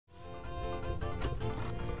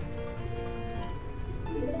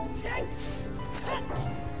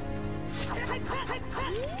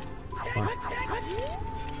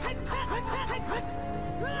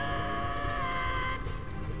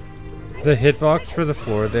The hitbox for the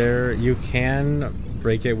floor there, you can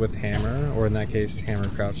break it with hammer, or in that case, hammer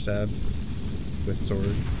crouch stab with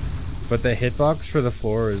sword. But the hitbox for the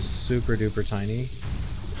floor is super duper tiny.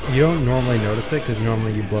 You don't normally notice it because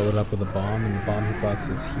normally you blow it up with a bomb, and the bomb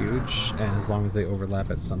hitbox is huge, and as long as they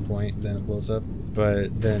overlap at some point, then it blows up.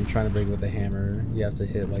 But then trying to break it with a hammer, you have to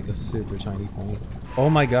hit like a super tiny point. Oh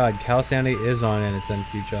my god, Cal Sandy is on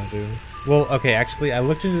NSMQ Jabu. Well, okay, actually, I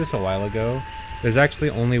looked into this a while ago. There's actually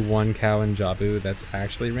only one cow in Jabu that's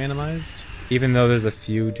actually randomized. Even though there's a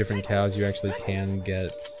few different cows you actually can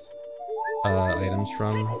get items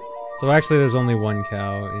from. So actually there's only one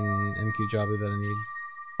cow in MQ Jabu that I need.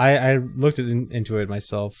 I looked into it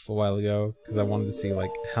myself a while ago because I wanted to see like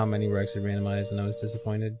how many were actually randomized, and I was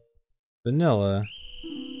disappointed. Vanilla.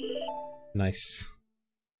 Nice.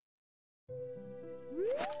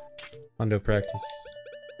 Hundo practice.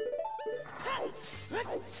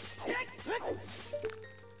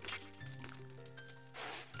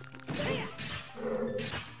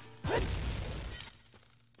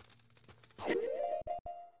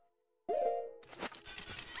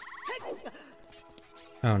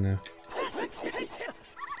 Oh no.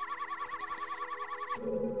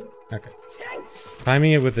 Okay.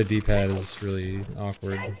 Timing it with the D-pad is really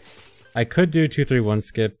awkward. I could do 2-3-1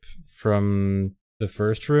 skip from the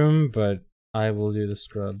first room, but I will do the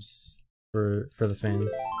scrubs for the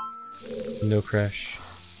fans. No crash.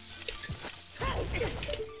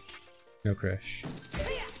 No crash.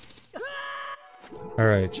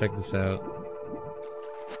 Alright, check this out.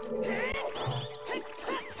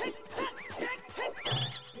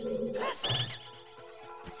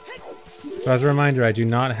 So as a reminder, I do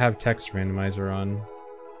not have text randomizer on.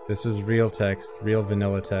 This is real text, real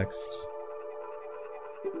vanilla text.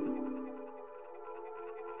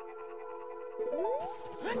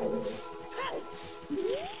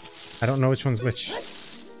 I don't know which one's which.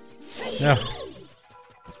 No.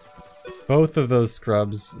 Both of those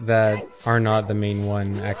scrubs that are not the main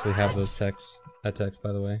one actually have those text, that text,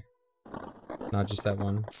 by the way. Not just that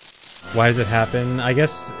one. Why does it happen? I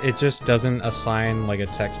guess it just doesn't assign like a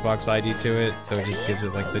text box ID to it, so it just gives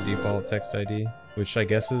it like the default text ID, which I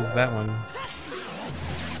guess is that one.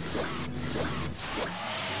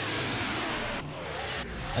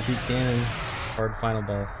 I beat Ganon. Hard final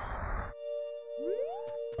boss.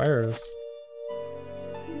 Pyros.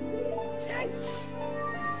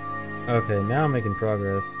 Okay, now I'm making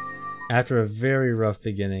progress. After a very rough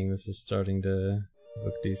beginning, this is starting to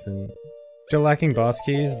look decent. Still lacking boss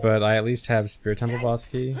keys, but I at least have Spirit Temple boss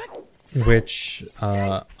key, which,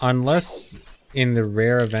 unless in the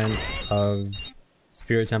rare event of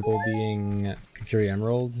Spirit Temple being Kokiri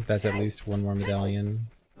Emerald, that's at least one more medallion.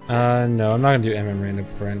 No, I'm not gonna do MM random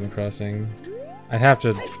for Animal Crossing. I'd have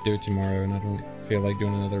to do it tomorrow, and I don't feel like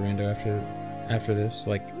doing another rando after this.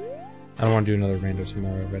 Like, I don't want to do another rando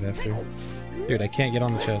tomorrow right after. Dude, I can't get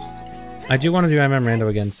on the chest. I do want to do MM rando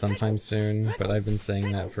again sometime soon, but I've been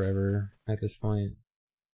saying that forever at this point.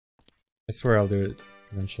 I swear I'll do it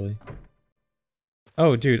eventually.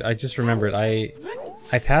 Oh, dude, I just remembered. I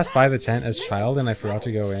passed by the tent as child and I forgot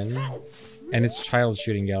to go in. And it's child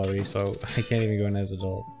shooting gallery, so I can't even go in as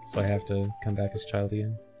adult. So I have to come back as child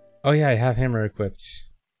again. Oh yeah, I have hammer equipped.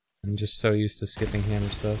 I'm just so used to skipping hammer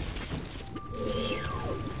stuff.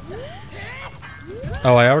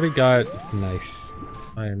 Oh, I already got... Nice.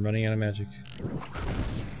 I am running out of magic.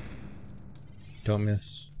 Don't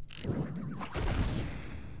miss.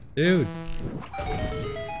 Dude!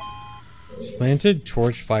 Slanted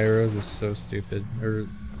torch fires is so stupid. Or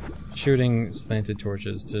shooting slanted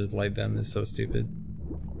torches to light them is so stupid.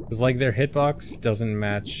 Because like their hitbox doesn't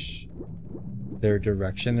match their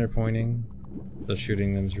direction they're pointing. So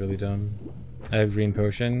shooting them is really dumb. I have green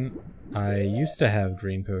potion. I used to have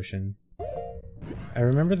green potion. I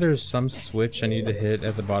remember there's some switch I need to hit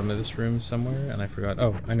at the bottom of this room somewhere, and I forgot.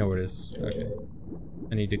 Oh, I know where it is. Okay.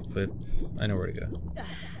 I need to clip. I know where to go.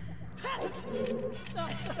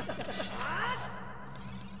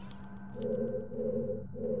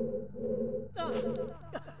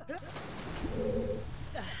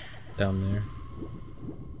 Down there.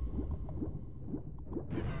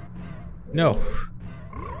 No!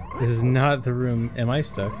 This is not the room. Am I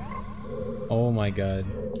stuck? Oh my god.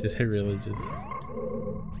 Did I really just...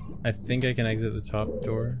 I think I can exit the top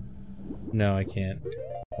door. No, I can't.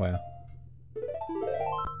 Wow.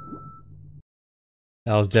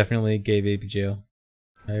 That was definitely gay baby jail.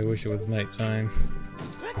 I wish it was nighttime.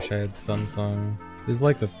 Wish I had Sun Song. This is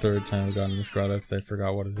like the third time I've gotten this grotto because I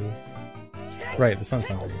forgot what it is. Right, the Sun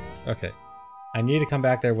Song Green. Okay. I need to come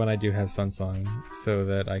back there when I do have Sun Song, so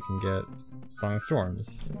that I can get Song of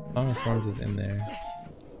Storms. Song of Storms is in there.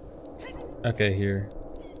 Okay, here.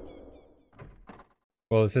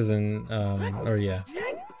 Well, this isn't, or yeah.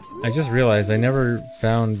 I just realized I never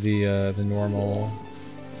found the normal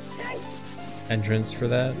entrance for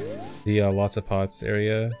that. The Lots of Pots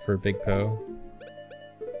area for Big Po.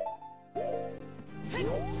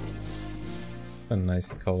 A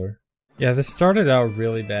nice color. Yeah, this started out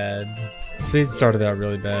really bad. Seed started out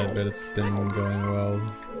really bad, but it's been going well.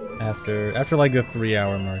 After like the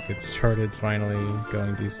 3-hour mark, it started finally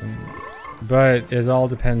going decent. But it all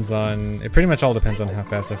depends on, it pretty much all depends on how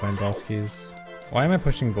fast I find boss keys. Why am I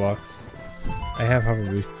pushing blocks? I have hover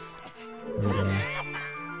roots.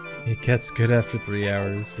 It gets good after 3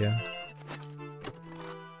 hours, yeah.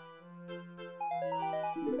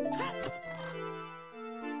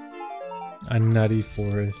 A nutty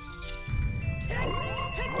forest.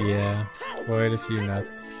 Yeah, quite a few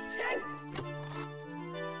nuts.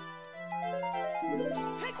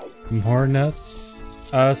 More nuts?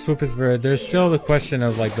 Swoop is bird. There's still the question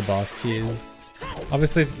of like the boss keys.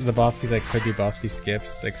 Obviously the boss keys I could do boss key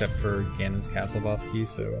skips, except for Ganon's castle boss key,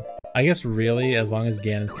 so... I guess really, as long as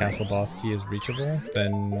Ganon's castle boss key is reachable,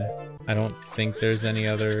 then I don't think there's any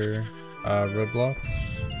other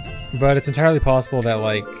roadblocks. But it's entirely possible that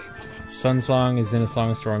like Sun Song is in a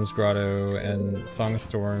Song of Storms grotto, and Song of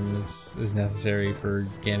Storms is necessary for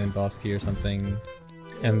Ganon boss key or something,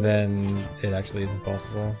 and then it actually isn't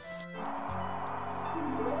possible.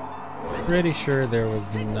 Pretty sure there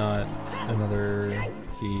was not another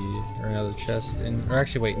key or another chest in, or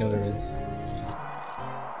actually wait, no there is.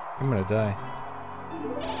 I'm gonna die.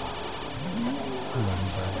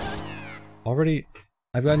 Already,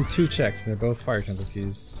 I've gotten 2 checks and they're both Fire Temple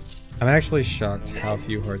keys. I'm actually shocked how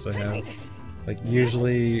few hearts I have. Like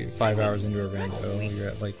usually 5 hours into a rando, you're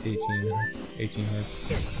at like 18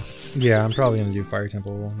 hearts. Yeah, I'm probably gonna do Fire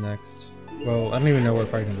Temple next. Well, I don't even know where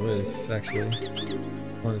Fire Temple is, actually.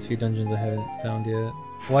 One of the few dungeons I haven't found yet.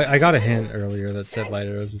 Well, I got a hint earlier that said Light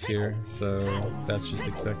Arrows is here, so that's just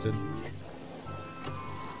expected.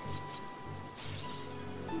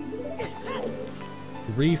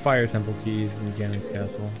 3 Fire Temple keys in Ganon's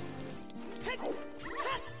castle.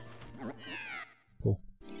 Cool.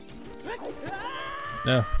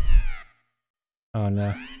 No. Oh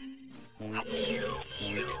no.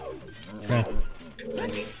 No.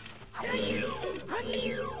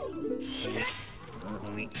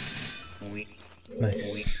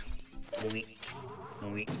 Nice.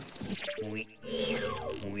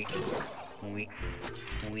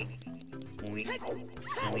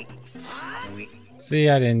 See,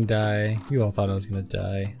 I didn't die. You all thought I was gonna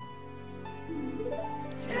die.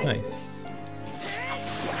 Nice.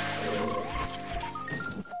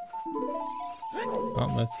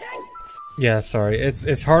 Oh, that's... Yeah, sorry.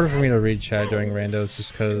 It's harder for me to read chat during randos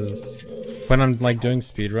just because when I'm like doing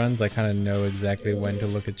speedruns, I kind of know exactly when to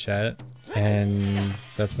look at chat, and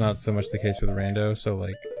that's not so much the case with rando. So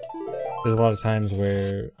like, there's a lot of times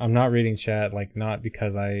where I'm not reading chat, like not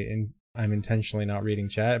because I'm intentionally not reading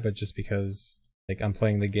chat, but just because like I'm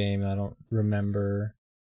playing the game and I don't remember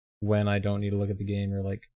when I don't need to look at the game, or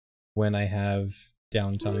like when I have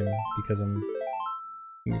downtime because I'm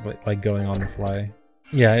like going on the fly.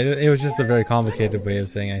 Yeah, it was just a very complicated way of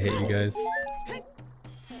saying I hate you guys.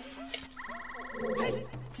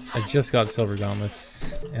 I just got Silver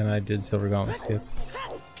Gauntlets, and I did Silver Gauntlet skip.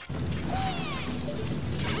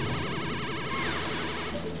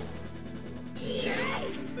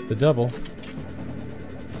 The double.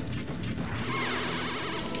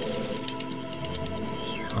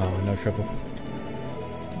 Oh, no triple.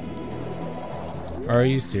 Are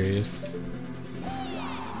you serious?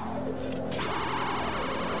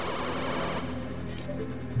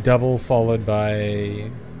 Double followed by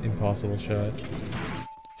impossible shot.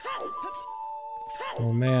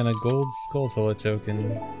 Oh man, a gold Skulltula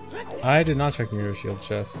token. I did not check Mirror Shield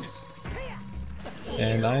chests.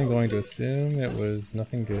 And I'm going to assume it was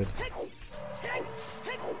nothing good.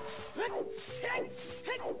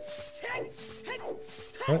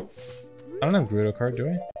 What? I don't have Gerudo card, do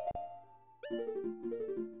I?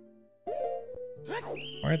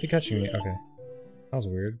 Why aren't they catching me? Okay. That was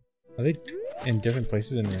weird. Are they in different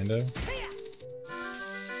places in rando?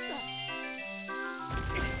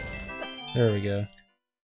 There we go.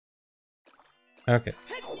 Okay.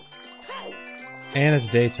 And it's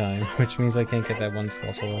daytime, which means I can't get that one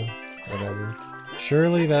Skulltula. Whatever.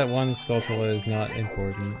 Surely that one Skulltula is not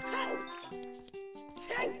important.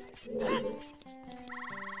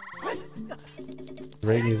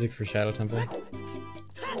 Great music for Shadow Temple.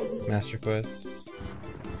 Master Quest.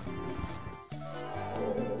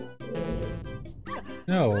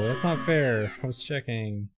 No, that's not fair. I was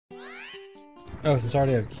checking. Oh, since I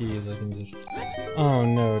already have keys, I can just... Oh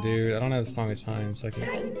no, dude. I don't have Song of Time, so I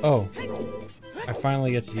can... Oh. I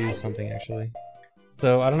finally get to use something, actually.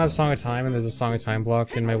 So, I don't have Song of Time, and there's a Song of Time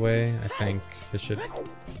block in my way. I think this should...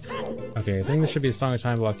 Okay, I think there should be a Song of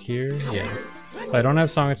Time block here. Yeah. So I don't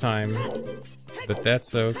have Song of Time, but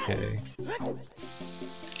that's okay.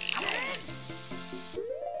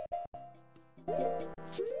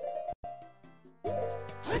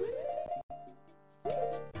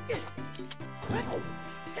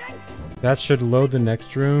 That should load the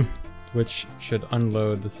next room, which should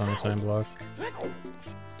unload the Song of Time block.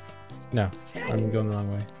 No, I'm going the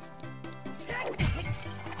wrong way.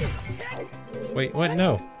 Wait, what?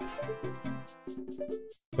 No!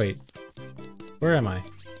 Wait. Where am I?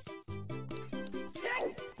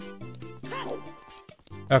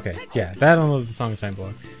 Okay, yeah, that unloaded the Song of Time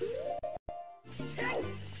block.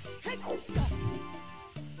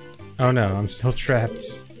 Oh no, I'm still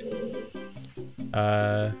trapped.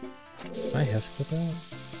 Can I Hess clip out?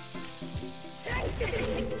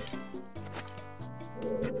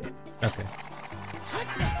 Okay.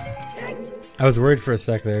 I was worried for a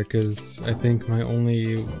sec there, because I think my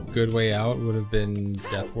only good way out would have been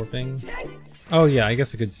death warping. Oh yeah, I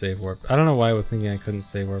guess I could save warp. I don't know why I was thinking I couldn't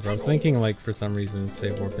save warp. I was thinking like for some reason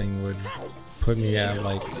save warping would put me at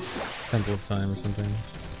like Temple of Time or something.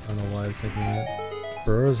 I don't know why I was thinking that.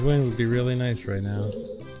 Burrow's Wind would be really nice right now.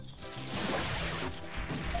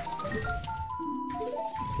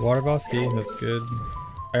 Water boss key, that's good.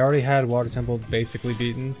 I already had Water Temple basically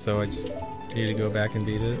beaten, so I just need to go back and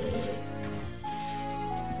beat it.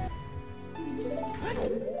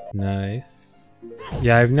 Nice.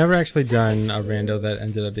 Yeah, I've never actually done a rando that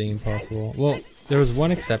ended up being impossible. Well, there was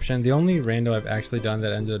one exception. The only rando I've actually done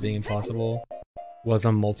that ended up being impossible was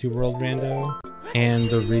a multi-world rando. And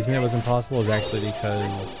the reason it was impossible is actually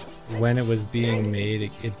because when it was being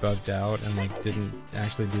made, it bugged out and like didn't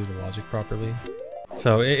actually do the logic properly.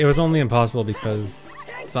 So it was only impossible because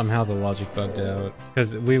somehow the logic bugged out.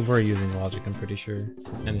 Because we were using logic, I'm pretty sure.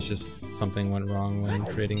 And it's just something went wrong when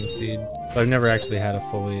creating the seed. But I've never actually had a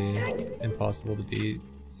fully impossible to beat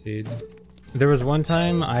seed. There was one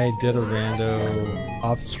time I did a rando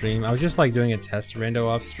off stream. I was just like doing a test rando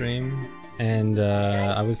off stream. And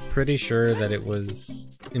I was pretty sure that it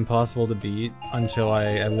was impossible to beat until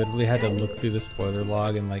I literally had to look through the spoiler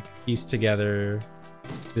log and like piece together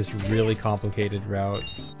this really complicated route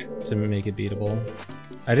to make it beatable.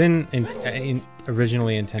 I didn't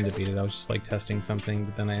originally intend to beat it, I was just like testing something,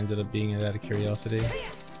 but then I ended up beating it out of curiosity.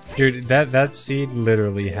 Dude, that seed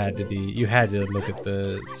literally had to be, you had to look at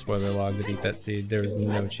the spoiler log to beat that seed. There was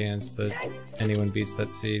no chance that anyone beats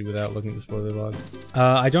that seed without looking at the spoiler log.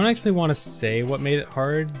 I don't actually want to say what made it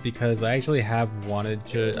hard, because I actually have wanted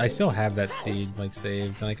to, I still have that seed like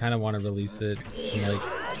saved, and I kind of want to release it and like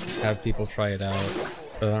have people try it out.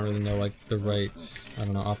 But I don't really know like the right, I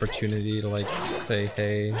don't know, opportunity to like say,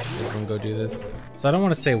 hey, everyone go do this. So I don't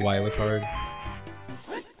want to say why it was hard.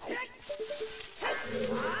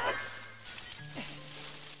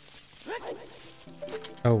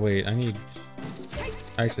 Oh wait, I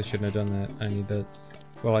actually shouldn't have done that. I need that.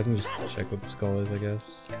 Well, I can just check what the skull is, I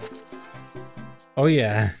guess. Oh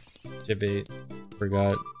yeah, chip 8.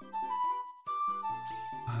 Forgot.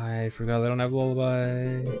 I forgot I don't have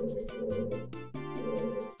lullaby.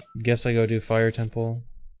 Guess I go do Fire Temple.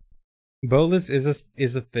 Boatless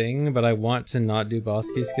is a thing, but I want to not do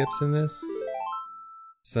boss key skips in this.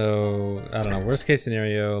 So I don't know. Worst case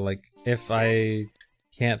scenario, like if I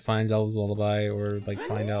can't find Zelda's lullaby, or like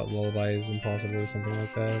find out lullaby is impossible or something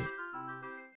like that,